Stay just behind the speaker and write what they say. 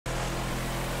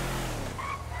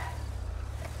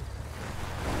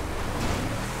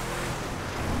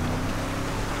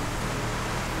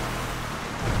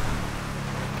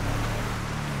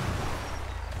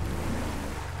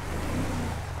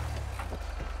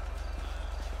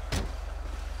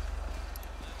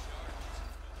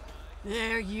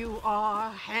There you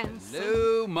are, handsome.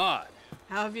 Hello, Maud.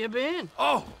 How have you been?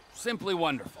 Oh, simply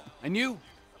wonderful. And you?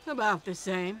 About the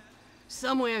same.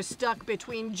 Somewhere stuck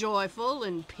between joyful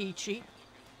and peachy.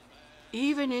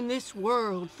 Even in this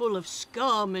world full of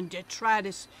scum and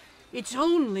detritus, it's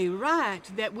only right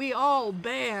that we all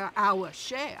bear our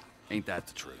share. Ain't that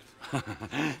the truth?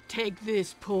 Take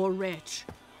this poor wretch,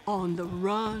 on the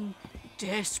run,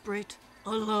 desperate,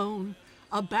 alone,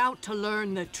 about to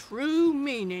learn the true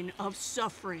meaning of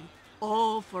suffering,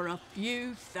 all for a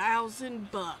few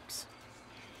 $1,000.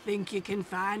 Think you can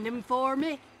find him for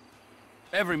me?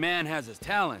 Every man has his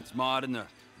talents, Maud, and the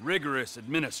rigorous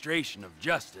administration of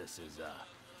justice is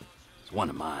one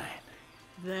of mine.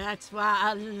 That's why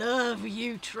I love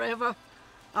you, Trevor.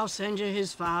 I'll send you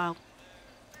his file.